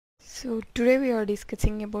So today we are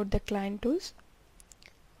discussing about the client tools.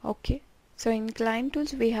 Okay, so in client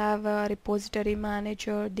tools we have a repository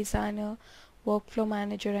manager, designer, workflow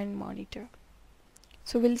manager and monitor.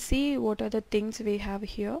 So we'll see what are the things we have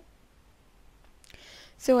here.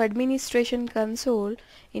 So administration console,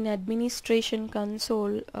 in administration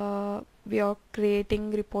console we are creating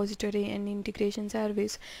repository and integration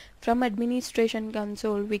service. From administration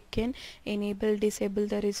console we can enable, disable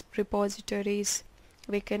the repositories,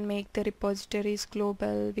 we can make the repositories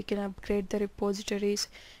global, we can upgrade the repositories,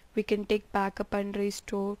 we can take backup and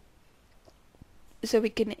restore, so we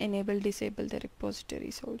can enable, disable the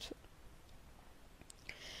repositories also.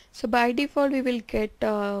 So by default we will get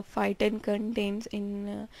 510 contains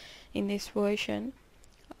in this version.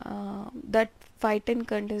 That 510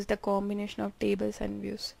 contains the combination of tables and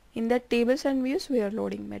views. In that tables and views we are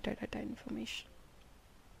loading metadata information.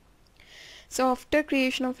 So after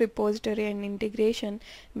creation of repository and integration,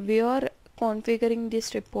 we are configuring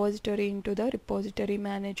this repository into the repository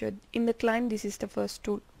manager. In the client, this is the first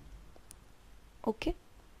tool. Okay.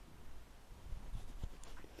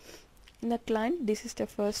 In the client, this is the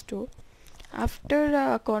first tool.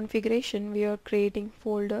 After configuration, we are creating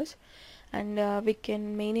folders, and we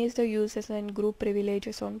can manage the users and group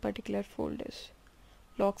privileges on particular folders,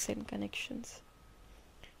 logs and connections.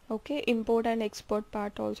 Okay, import and export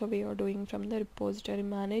part also we are doing from the repository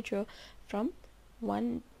manager from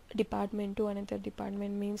one department to another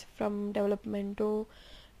department, means from development to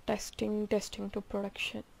testing to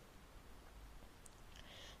production.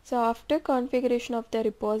 So after configuration of the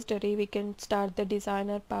repository we can start the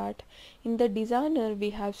designer part. In the designer we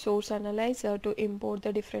have source analyzer to import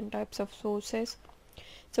the different types of sources.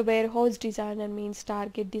 So warehouse designer means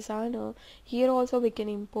target designer. Here also we can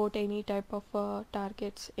import any type of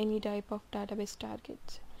targets, any type of database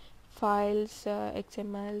targets, files,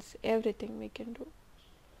 XMLs, everything we can do.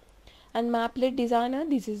 And maplet designer,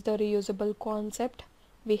 this is the reusable concept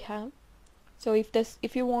we have. So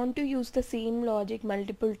if you want to use the same logic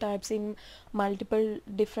multiple types in multiple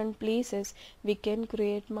different places, we can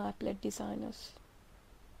create maplet designers.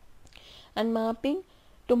 And mapping,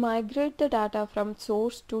 to migrate the data from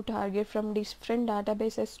source to target from different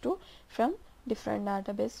databases to from different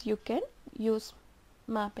database, you can use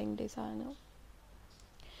mapping designer.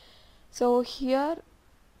 So here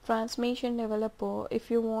transformation developer, if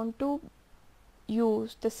you want to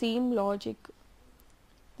use the same logic,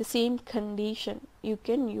 the same condition, you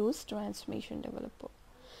can use transformation developer.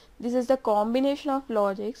 This is the combination of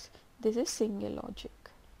logics, this is single logic.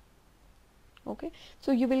 Okay,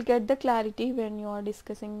 so you will get the clarity when you are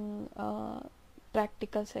discussing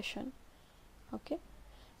practical session. Okay,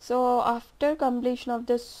 so after completion of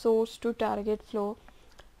the source to target flow,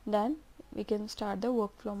 then we can start the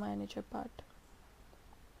workflow manager part.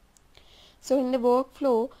 So in the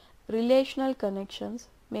workflow, relational connections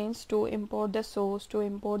means to import the source, to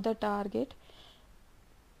import the target,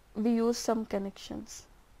 we use some connections,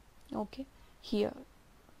 okay, here.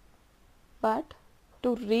 But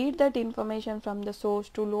to read that information from the source,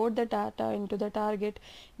 to load the data into the target,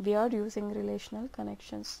 we are using relational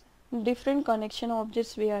connections. Different connection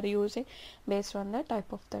objects we are using based on the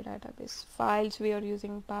type of the database. Files we are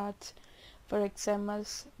using paths, for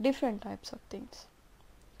XMLs, different types of things.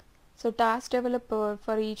 So task developer,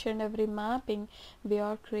 for each and every mapping we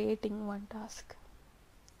are creating one task.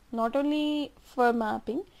 Not only for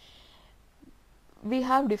mapping, we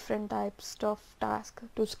have different types of tasks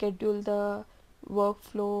to schedule the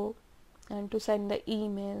workflow and to send the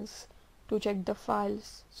emails, to check the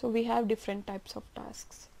files. So we have different types of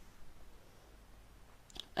tasks.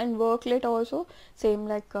 And worklet also same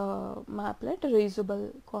like maplet, reusable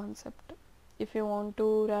concept. If you want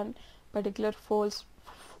to run particular flows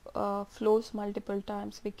multiple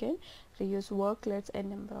times, we can reuse worklets a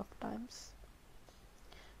number of times.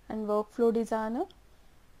 And workflow designer,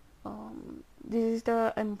 this is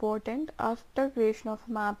the important. After creation of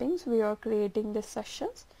mappings, we are creating the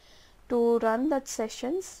sessions. To run that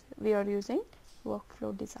sessions, we are using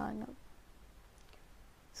workflow designer.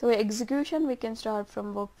 So execution we can start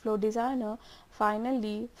from workflow designer.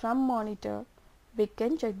 Finally, from monitor we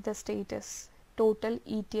can check the status, total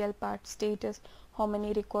ETL part status, how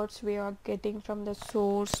many records we are getting from the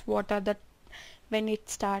source, what are the, when it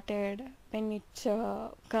started, when it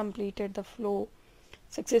completed the flow,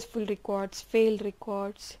 successful records, failed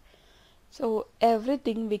records. So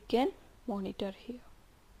everything we can monitor here,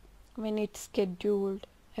 when it's scheduled,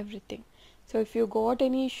 everything. So if you got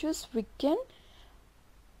any issues, we can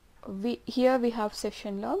here we have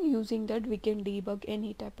session log. Using that we can debug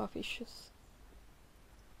any type of issues.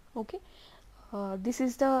 Okay, this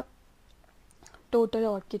is the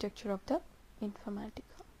total architecture of the Informatica.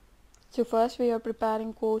 So first we are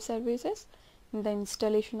preparing core services in the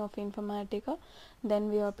installation of Informatica, then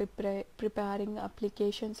we are preparing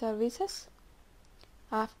application services.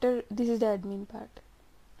 After this is the admin part,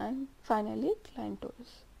 and finally client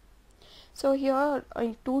tools. So here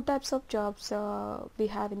two types of jobs we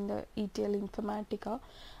have in the ETL Informatica,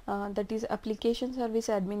 that is application service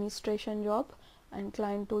administration job, and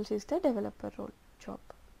client tools is the developer role job.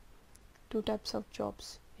 Two types of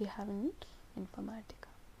jobs we have in Informatica.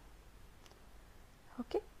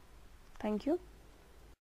 Okay, thank you.